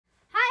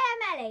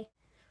Ellie.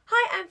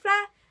 Hi, I'm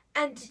Fleur,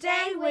 and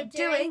today we're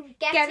doing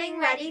Getting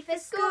Ready for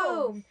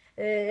School.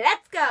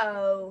 Let's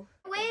go!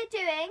 We're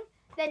doing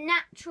the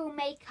natural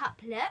makeup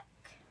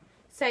look.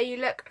 So you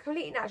look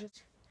completely natural.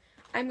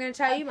 I'm going to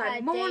tell you my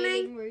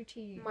morning,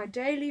 routine. my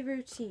daily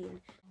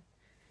routine.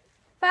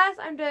 First,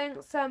 I'm doing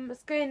some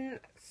skin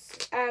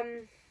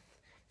soothing.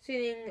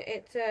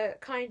 It's a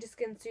kind of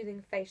skin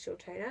soothing facial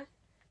toner.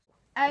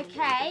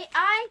 Okay,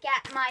 I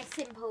get my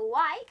simple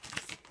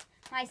wipes,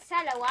 my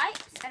cellar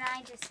wipes, and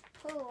I just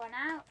pull one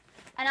out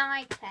and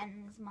I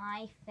cleanse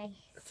my face.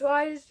 So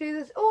I just do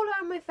this all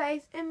on my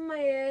face, in my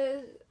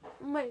ears,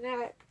 my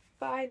neck.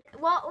 Fine.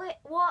 What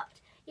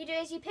you do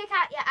is you pick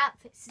out your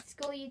outfits at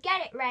school, you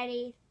get it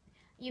ready,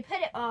 you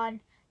put it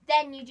on,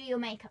 then you do your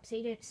makeup so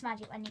you don't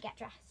smudge it when you get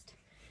dressed.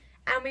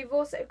 And we've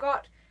also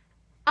got,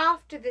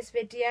 after this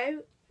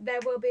video, there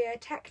will be a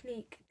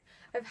technique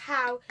of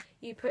how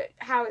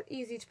it's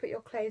easy to put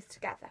your clothes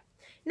together.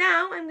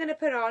 Now I'm going to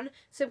put on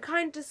some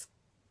kind of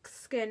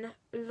skin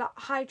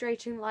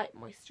hydrating light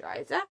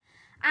moisturiser.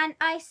 And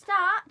I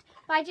start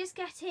by just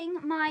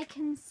getting my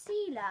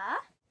concealer.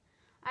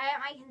 I get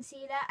my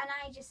concealer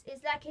and it's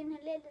like in a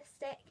little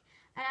stick,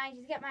 and I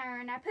just get my mirror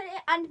and I put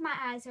it under my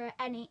eyes or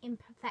any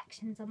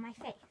imperfections on my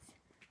face.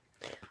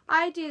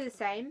 I do the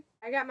same.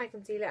 I get my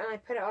concealer and I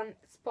put it on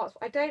spots.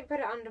 I don't put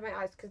it under my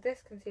eyes because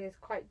this concealer is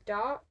quite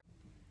dark.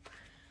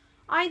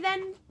 I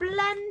then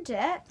blend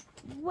it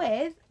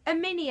with a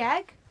mini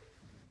egg,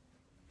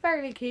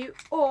 very cute,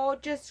 or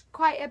just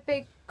quite a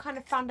big kind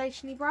of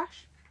foundation-y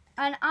brush.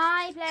 And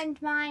I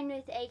blend mine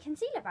with a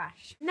concealer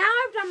brush. Now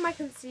I've done my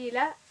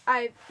concealer,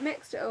 I've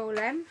mixed it all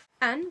in,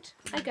 and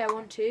I go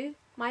on to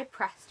my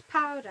pressed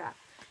powder.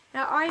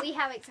 Now we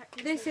have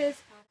exactly this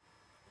is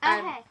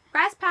okay.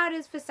 Pressed powder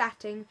is for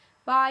setting,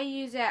 but I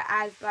use it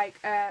as like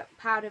a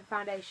powdered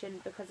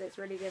foundation because it's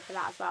really good for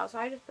that as well. So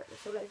I just put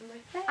this all over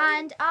my face.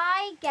 And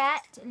I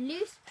get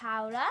loose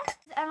powder,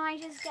 and I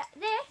just get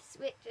this,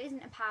 which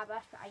isn't a power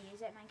brush, but I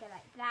use it, and I go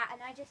like that,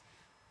 and I just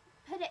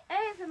put it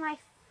over my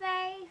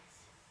face,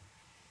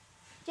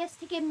 just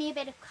to give me a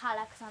bit of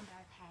colour because I'm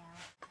very pale.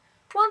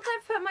 Once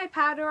I've put my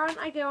powder on,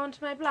 I go on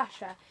to my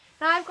blusher.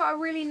 Now I've got a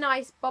really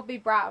nice Bobbi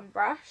Brown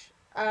brush,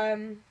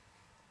 and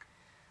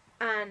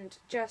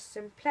just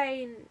some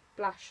plain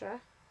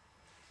blusher.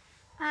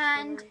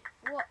 And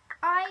what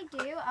I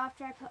do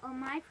after I put on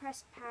my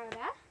pressed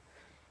powder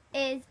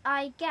is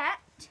I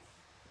get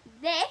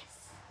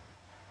this,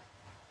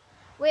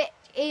 which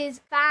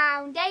is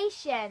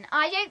foundation.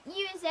 I don't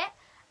use it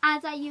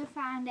as I use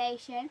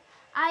foundation.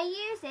 I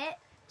use it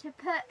to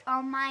put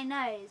on my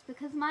nose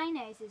because my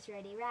nose is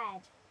really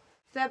red.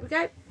 There we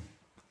go.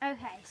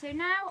 Okay, so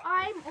now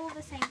I'm all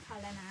the same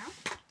colour now.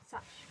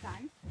 Such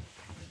fun.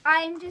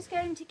 I'm just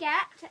going to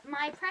get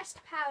my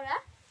pressed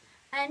powder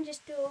and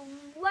just do a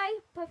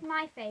wipe of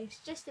my face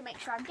just to make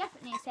sure I'm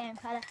definitely the same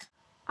colour.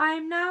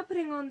 I'm now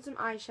putting on some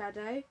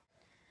eyeshadow.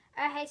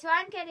 Okay, so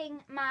I'm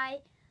getting my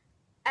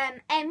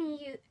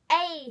MUA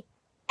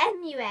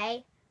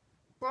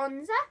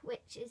bronzer,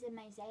 which is a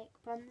mosaic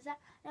bronzer,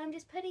 and I'm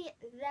just putting it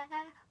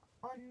there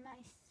on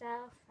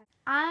myself.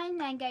 I'm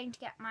then going to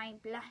get my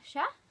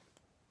blusher,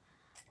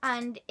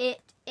 and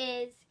it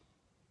is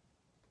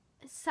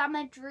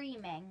Summer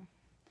Dreaming.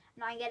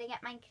 And I'm going to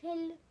get my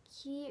little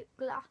cute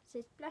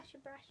glasses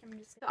blusher brush.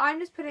 I'm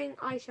just putting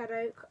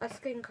eyeshadow, a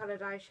skin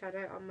coloured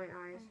eyeshadow on my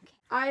eyes. Okay.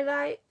 I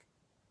like,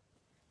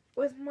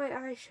 with my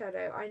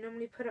eyeshadow, I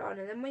normally put it on,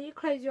 and then when you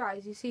close your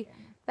eyes, you see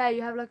there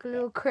you have like a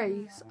little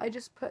crease. I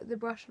just put the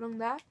brush along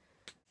there.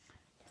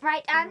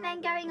 Right, and then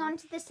going on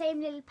to the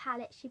same little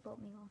palette she bought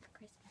me one for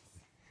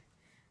Christmas.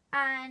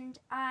 And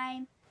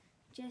I'm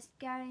just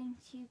going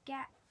to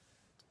get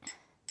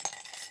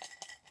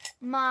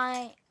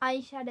my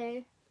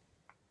eyeshadow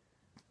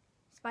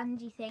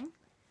spongy thing.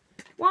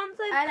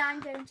 And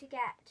I'm going to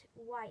get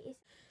white.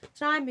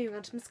 So now I'm moving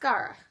on to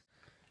mascara.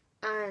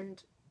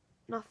 And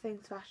nothing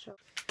special.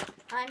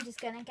 I'm just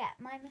going to get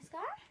my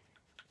mascara,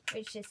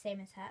 which is the same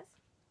as hers,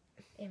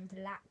 in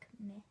black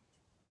mist.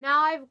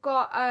 Now I've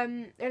got a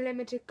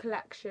limited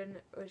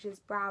collection, which is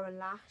Brow and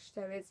Lash.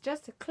 So it's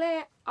just a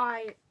clear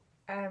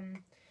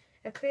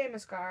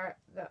mascara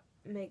that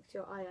makes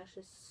your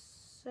eyelashes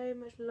so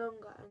much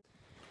longer.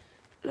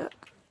 Look,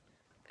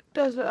 it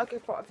does look like a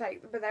pot of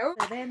fake, but they're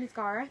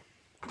mascara.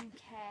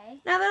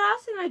 Okay. Now the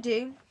last thing I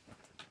do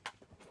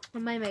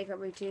in my makeup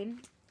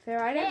routine, so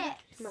I don't have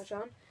too much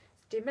on, is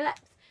do my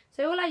lips.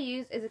 So all I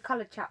use is a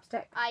coloured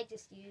chapstick. I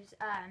just use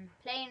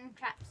plain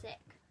chapstick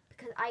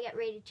because I get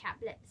really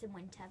chapped lips in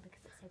winter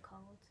because it's so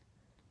cold.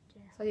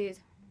 Yeah. So I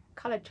use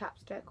coloured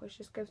chapstick, which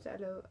just gives it a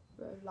little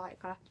light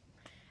colour.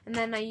 And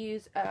then I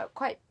use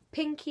quite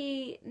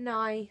pinky,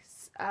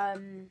 nice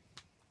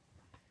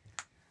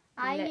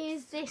I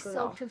use this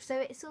sort of, so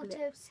it's sort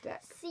lipstick.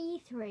 of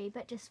see-through,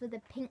 but just with a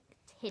pink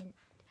tint.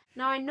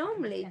 Now I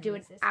normally do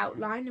an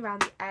outline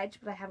around the edge,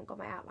 but I haven't got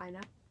my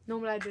outliner.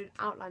 Normally I do an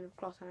outline of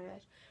gloss on the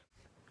edge.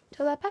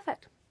 So they're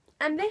perfect.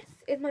 And this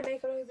is my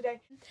makeup look of the day.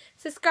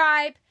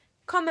 Subscribe,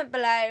 comment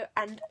below,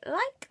 and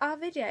like our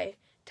video.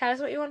 Tell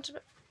us what you want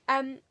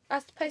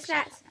us to post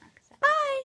next.